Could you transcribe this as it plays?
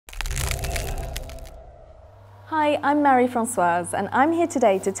Hi, I'm Marie-Françoise and I'm here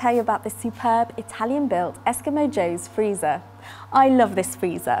today to tell you about this superb Italian-built Eskimo Joe's freezer. I love this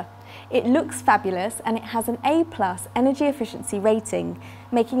freezer. It looks fabulous and it has an A+ energy efficiency rating,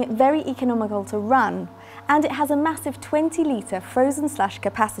 making it very economical to run, and it has a massive 20-litre frozen slush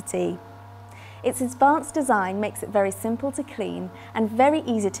capacity. Its advanced design makes it very simple to clean and very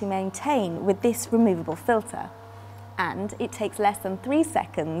easy to maintain with this removable filter. And it takes less than 3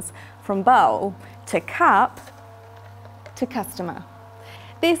 seconds from bowl to cup to customer.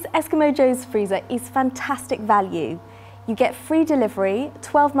 This Eskimo Joe's freezer is fantastic value. You get free delivery,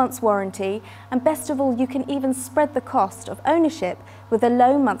 12 months warranty, and best of all, you can even spread the cost of ownership with a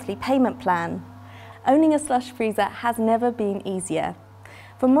low monthly payment plan. Owning a slush freezer has never been easier.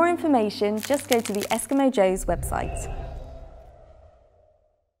 For more information, just go to the Eskimo Joe's website.